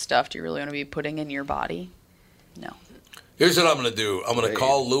a bunch of stuff. Do you really want to be putting in your body? No. Here's what I'm going to do. I'm going to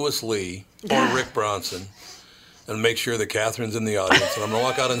call Lewis Lee or Rick Bronson and make sure that Catherine's in the audience. And I'm going to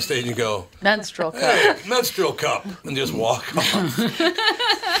walk out on stage and go, Menstrual cup. hey, menstrual cup, and just walk off.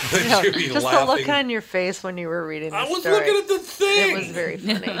 She'll be Just laughing. the look on your face when you were reading the I was story. looking at the thing. It was very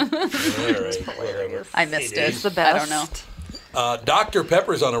funny. All right. Hilarious. I missed it. It's the best. I don't know. Dr.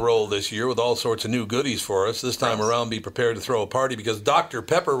 Pepper's on a roll this year with all sorts of new goodies for us. This time around, be prepared to throw a party because Dr.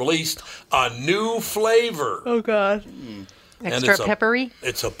 Pepper released a new flavor. Oh, God. And Extra it's peppery?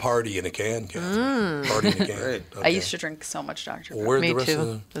 It's a party in a can, Catherine. Party in a can. Great. I used to drink so much Dr. Pepper. Where'd Me the rest too,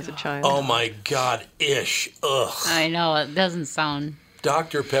 of the... as a child. Oh, my God. Ish. Ugh. I know it doesn't sound.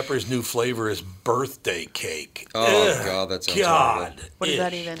 Dr. Pepper's new flavor is birthday cake. Oh, Ugh, God, that sounds God. horrible. What does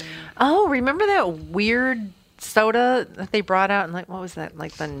that Ish. even? Oh, remember that weird soda that they brought out in, like, what was that,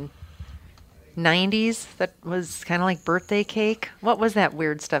 like the 90s? That was kind of like birthday cake? What was that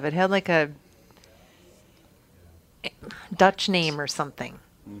weird stuff? It had like a Dutch name or something.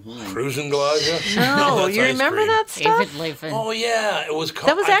 Fruzenglaze? No, that's you ice remember cream. that stuff? David Leifin. Oh, yeah. It was called...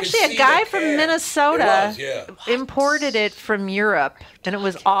 That was I could actually see a guy the from can. Minnesota It was, yeah. imported it from Europe, and it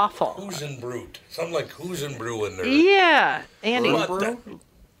was awful. Huizenbrut. Something like Huizenbrew in there. Yeah, Andy. What?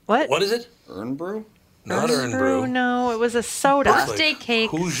 What? What is it? Earn brew? Not Brew? Earnbrew. No, it was a soda. Birthday cake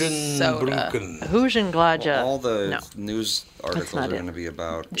soda. Huizenbrucken. Huizenglage. All the No. news articles not are it. going to be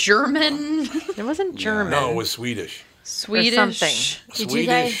about. German. It wasn't German. No, it was Swedish. Swedish. something. Did you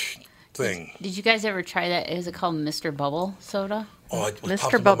guys? Swedish thing. Did you guys ever try that? Is it called Mr. Bubble soda? Oh, it was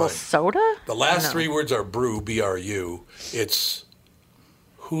popped Mr. in my Bubble mind. soda? The last No. three words are brew, B-R-U. It's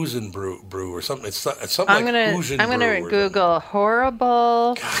Huizenbrew or something. It's something I'm like gonna Huizenbrew or Google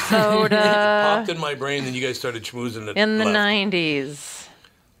horrible something. It soda popped in my brain, and you guys started schmoozing it. in the left. 90s.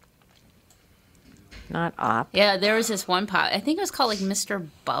 Not op. Yeah, there was this one pop. I think it was called like Mr.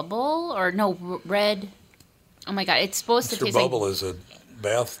 Bubble or no Red. Oh my God, it's supposed to Mr. taste Bubble like. is a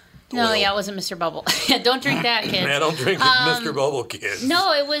bath. No, oil. yeah, it wasn't Mr. Bubble. Don't drink that, kids. Man, don't drink Mr. Bubble, kids.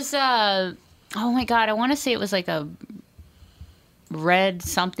 No, it was. Oh my God, I want to say it was like a red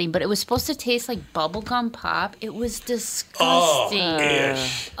something, but it was supposed to taste like bubblegum pop. It was disgusting.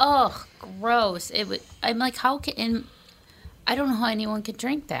 Ish. Oh, gross. It would. I'm like, how can? And I don't know how anyone could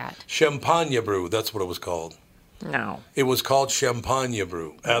drink that. Champagne brew. That's what it was called. No. It was called Champagne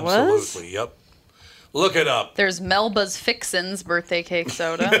brew. was? Absolutely. Yep. Look it up. There's Melba's Fixins birthday cake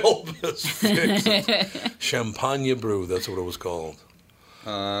soda. Elvis Fixins. Champagne brew. That's what it was called.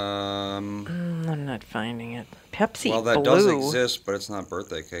 I'm not finding it. Pepsi Well, that Blue. does exist, but it's not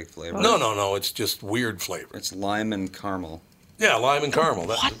birthday cake flavor. No. It's just weird flavor. It's lime and caramel. Yeah, lime and caramel.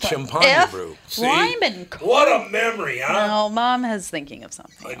 That's Champagne F? brew. See? Lime and What a memory, huh? No, Mom is thinking of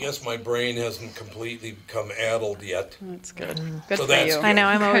something. I guess my brain hasn't completely become addled yet. That's good. Good So for that's you. good. I know.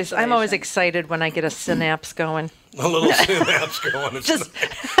 I'm always Congratulations. excited when I get a synapse going. A little synapse going. It's Just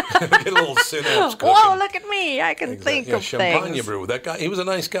get a little synapse cooking. whoa! Look at me. I can think Yeah, of Champagne things. brew. That guy, he was a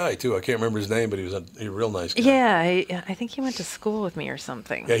nice guy too. I can't remember his name, but he was a real nice guy. Yeah, I think he went to school with me or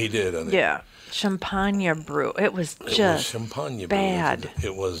something. Yeah, he did. I think. Yeah. Champagne brew. It was It was just Champagne brew. bad.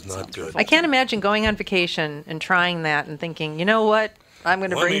 It was not good. I can't imagine going on vacation and trying that and thinking, you know what? I'm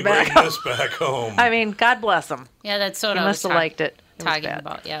going to Let me bring back. bring this back home. I mean, God bless him. Yeah, that's soda. He I must was have liked it. It was Talking bad.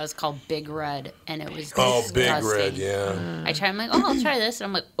 about. Yeah, it was called Big Red, and it was Oh, disgusting. Big Red, yeah. I tried. I'm like, oh, I'll try this, and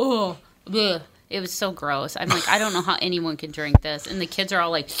I'm like, oh, bleh. It was so gross. I'm like, I don't know how anyone can drink this, and the kids are all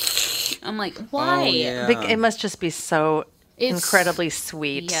like, I'm like, why? Oh, yeah. It must just be so It's- incredibly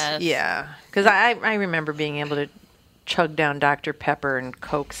sweet. Yes. Yeah. Because I remember being able to chug down Dr. Pepper and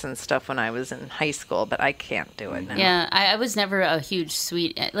Cokes and stuff when I was in high school, but I can't do it now. Yeah, I was never a huge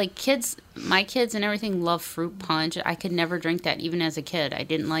sweet like kids. My kids and everything love fruit punch. I could never drink that even as a kid. I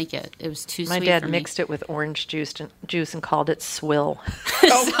didn't like it. It was too My sweet. dad for mixed it with orange juice and called it swill.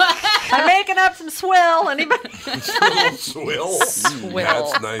 I'm making up some swill. Anybody? Swill. Swill.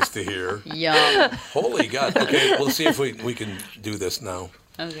 That's nice to hear. Yum. Holy God. Okay, we'll see if we can do this now.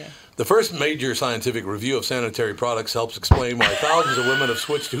 Me. Okay. The first major scientific review of sanitary products helps explain why thousands of women have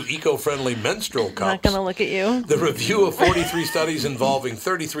switched to eco-friendly menstrual I'm cups. not going to look at you. The review of 43 studies involving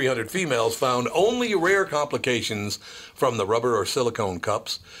 3,300 females found only rare complications from the rubber or silicone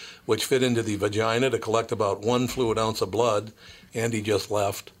cups, which fit into the vagina to collect about 1 fluid ounce of blood. Andy just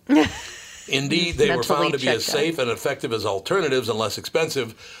left. Indeed, they were Mentally found to be as checked out. safe and effective as alternatives and less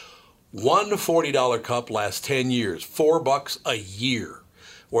expensive. One $40 cup lasts 10 years, $4 a year,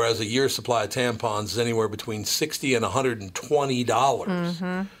 whereas a year's supply of tampons is anywhere between $60 and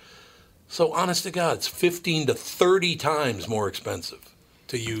 $120. So honest to God, it's 15 to 30 times more expensive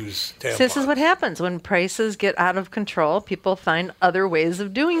to use tampons. This is what happens when prices get out of control. People find other ways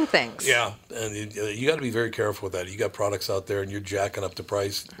of doing things. Yeah, and you got to be very careful with that. You got products out there and you're jacking up the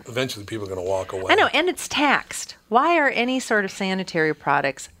price. Eventually people are going to walk away. I know, and it's taxed. Why are any sort of sanitary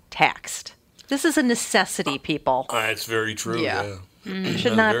products taxed? This is a necessity, people. It's very true, yeah. You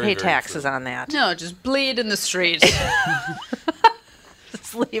should not pay taxes on that. No, just bleed in the street.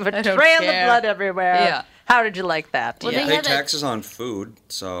 Just leave a I don't trail of care. blood everywhere. Yeah. How did you like that? Well, You they pay had taxes on food,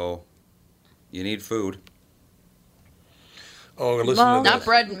 so you need food. Oh, listen Well, to Not this.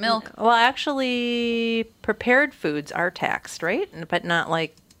 bread and milk. Well, actually, prepared foods are taxed, right? But not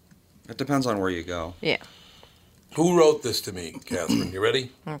like, It depends on where you go. yeah. Who wrote this to me, Catherine? You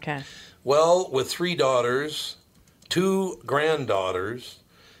ready? Okay. Well, with 3 daughters, 2 granddaughters,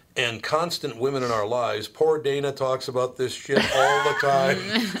 and constant women in our lives, poor Dana talks about this shit all the time.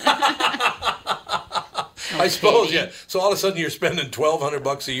 I suppose, yeah. So all of a sudden you're spending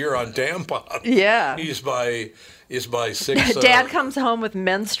 $1,200 a year on tampons. Yeah. You just buy 6. Dad comes home with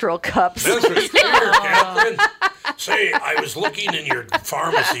menstrual cups. Menstrual here, Catherine. Say, I was looking in your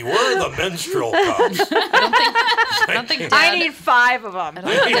pharmacy. Where are the menstrual cups? I don't think Dad I need 5 of them. I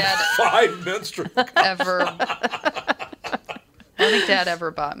don't think Dad 5 menstrual cups. ever. I don't think Dad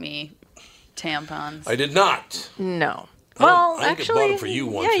ever bought me tampons. I did not. No. I Well, think I actually, bought 'em for you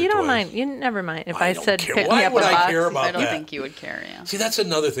once yeah, or you don't twice. mind. You never mind if I I don't said care. pick Why me up would a I box. care about I don't that? think you would care, yeah. See, that's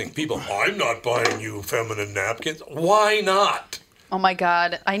another thing. People, I'm not buying you feminine napkins. Why not? Oh my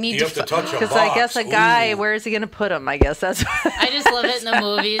God, I need You have to touch a Because I guess a box. guy, Ooh. where is he going to put them? I guess that's. I just love it in the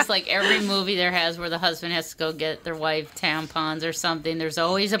movies. Like every movie there has where the husband has to go get their wife tampons or something. There's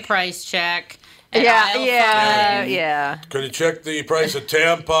always a price check. at aisle yeah. Could you check the price of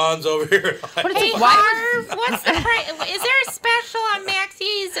tampons over here? Hey, Harv, what's the price? Is there a special on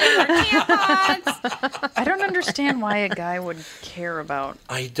Maxie's or tampons? I don't understand why a guy would care about.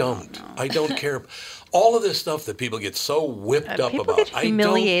 I don't care. All of this stuff that people get so whipped up People about. get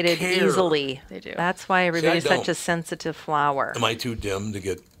humiliated I don't care. easily. They do. That's why everybody's don't. such a sensitive flower. Am I too dim to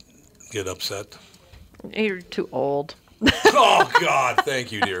get upset? You're too old. Oh, God.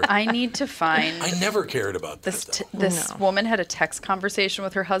 Thank you, dear. I need to find. I never cared about This that. this woman had a text conversation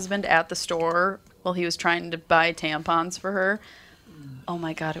with her husband at the store while he was trying to buy tampons for her. Oh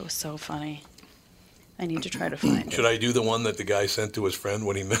my God, it was so funny. I need to try to find Should it. I do the one that the guy sent to his friend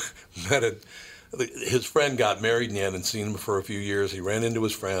when he met it? His friend got married and he hadn't seen him for a few years. He ran into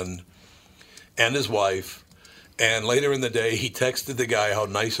his friend and his wife. And later in the day, he texted the guy how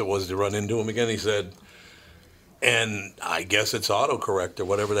nice it was to run into him again. He said, and I guess it's autocorrect or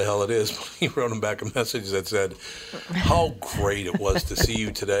whatever the hell it is. He wrote him back a message that said, how great it was to see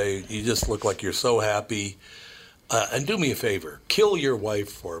you today. You just look like you're so happy. And do me a favor, kill your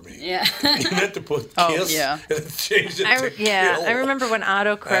wife for me. Yeah. He meant to put Oh, kiss yeah. and changed it to kill. I remember when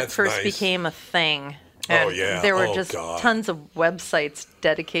autocorrect That's first nice. became a thing. Oh, And yeah. There were Oh, just God. tons of websites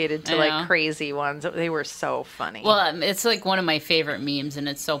dedicated to I like know. crazy ones. They were so funny. Well, it's like one of my favorite memes, and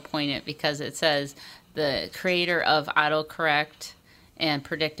it's so poignant because it says the creator of autocorrect and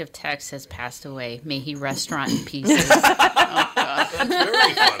predictive text has passed away. May he restaurant in pieces. That's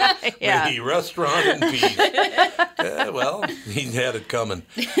very funny. Yeah. The restaurant in peace. Yeah, well, he had it coming.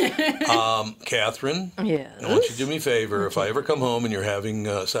 Catherine, Yes. I want you to do me a favor. If I ever come home and you're having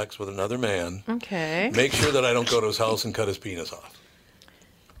sex with another man, Okay. make sure that I don't go to his house and cut his penis off.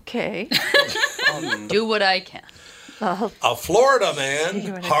 Okay. Do what I can. A Florida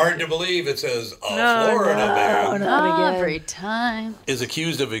man, hard to believe it says a Florida man, Every time. is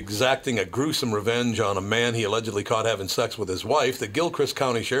accused of exacting a gruesome revenge on a man he allegedly caught having sex with his wife. The Gilchrist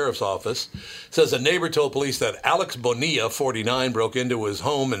County Sheriff's Office says a neighbor told police that Alex Bonilla, 49, broke into his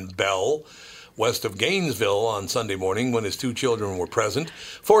home in Bell, west of Gainesville, on Sunday morning when his 2 children were present,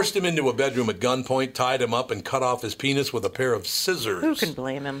 forced him into a bedroom at gunpoint, tied him up, and cut off his penis with a pair of scissors. Who can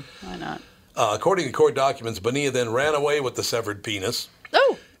blame him? Why not? According to court documents, Bonilla then ran away with the severed penis.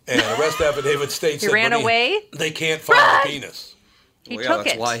 Oh, And an arrest affidavit states He that ran Bonilla- away? They can't find the penis. he Well, yeah, took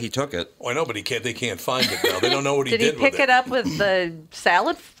that's it. why he took it. Oh, I know, but they can't find it now. They don't know what he Did he did pick with it up with the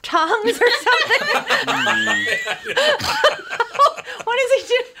salad tongs or something? What does he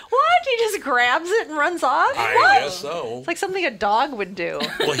do? What? He just grabs it and runs off? I What? guess so. It's like something a dog would do.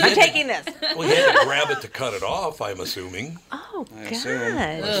 Well, he I'm had taking to, this. Well, he had to grab it to cut it off, I'm assuming. Oh, assume.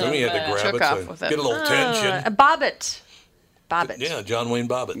 I God. assume he had to grab Took it off to with it. get a little tension. Bobbitt. Yeah, John Wayne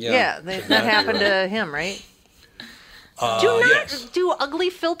Bobbitt. Yeah, that happened to him, right? Do not yes. do ugly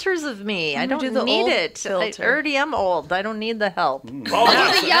filters of me. I I'm gonna don't do the need old it. filter. I already am old. I don't need the help. I'll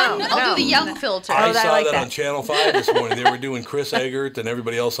do the young. I'll do the young filter. I I saw like that that. on Channel 5 this morning. They were doing Chris Eggert and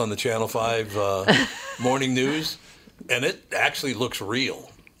everybody else on the Channel 5 morning news, and it actually looks real.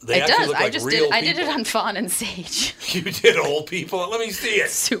 They It actually does. look like I just real did. I did it people. on Fawn and Sage. You did old people? Let me see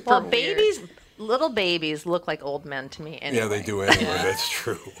it. Super Well, weird. little babies look like old men to me. Anyway. Yeah, they do anyway. That's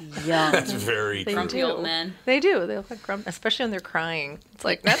true. Young. That's very They true. Grumpy old men. They do. They look like grumpy, especially when they're crying. It's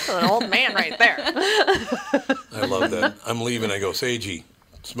like, that's an old man right there. I love that. I'm leaving. I go, Sagey,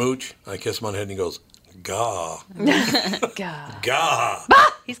 smooch. I kiss him on the head and he goes, gah. God. Gah.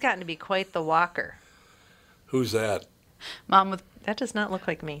 He's gotten to be quite the walker. Who's that? Mom with That does not look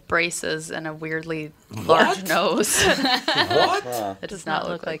like me. braces and a weirdly large nose. What? That does not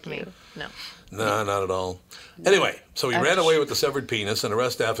look like me. you. No. No, not at all. Anyway, so he ran away with the severed penis. An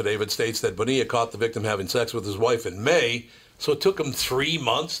arrest affidavit states that Bonilla caught the victim having sex with his wife in May, so it took them 3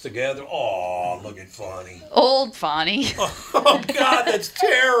 months to gather. Oh, look at Fonny. Old Fonny. Oh, God, that's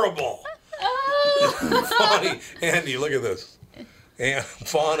terrible. Fonny. Andy, look at this. And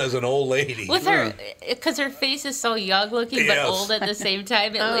Fawn is an old lady. With her, because her face is so young looking but Yes. old at the same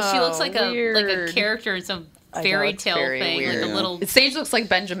time. She looks like a weird. character in some I know, fairy it's tale very thing, weird. like a little. Sage looks like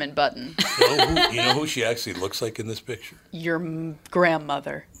Benjamin Button. You know who she actually looks like in this picture? Your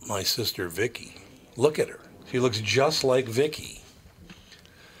grandmother. My sister Vicky. Look at her. She looks just like Vicky.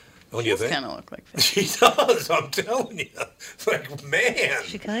 Don't you think? Kind of look like that. She does. I'm telling you. It's like, man.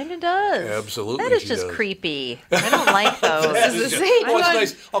 She kind of does. Absolutely, That is she just does. creepy. I don't like those. That is just- oh, it's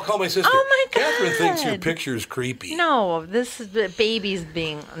nice. I'll call my sister. Oh, my Catherine thinks your God. picture is creepy. No, this is the baby's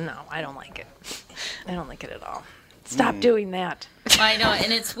being. No, I don't like it. I don't like it at all. Stop doing that. I know,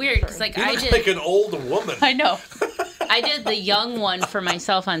 and it's weird because like You I look did, like an old woman. I know. I did the young one for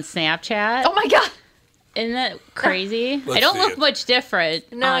myself on Snapchat. Oh my god. Isn't that crazy? Let's I don't see look it. much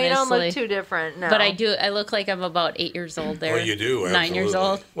different. No, honestly. you don't look too different. No, But I do. I look like I'm about 8 years old there. Well, you do. 9 years absolutely.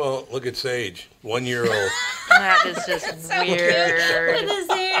 old. Well, look at Sage. 1 year old. That is just weird. With his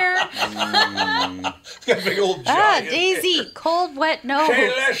hair. He's got a big old giant. Daisy, cold, wet nose. Hey,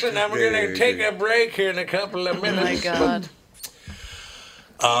 listen, I'm going to take a break here in a couple of minutes. Oh my god.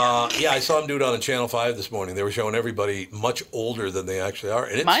 Yeah, I saw him do it on Channel 5 this morning. They were showing everybody much older than they actually are.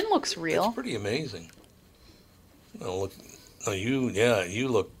 And it's, Mine looks real. It's pretty amazing. Oh, look, oh, you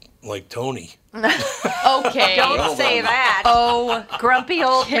look like Tony. Okay. Don't say that. Oh, Grumpy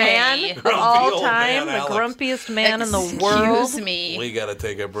old Okay. man of Grumpy all old time, man, the Alex. grumpiest man in the world. excuse me. We got to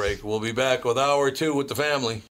take a break. We'll be back with hour 2 with the family.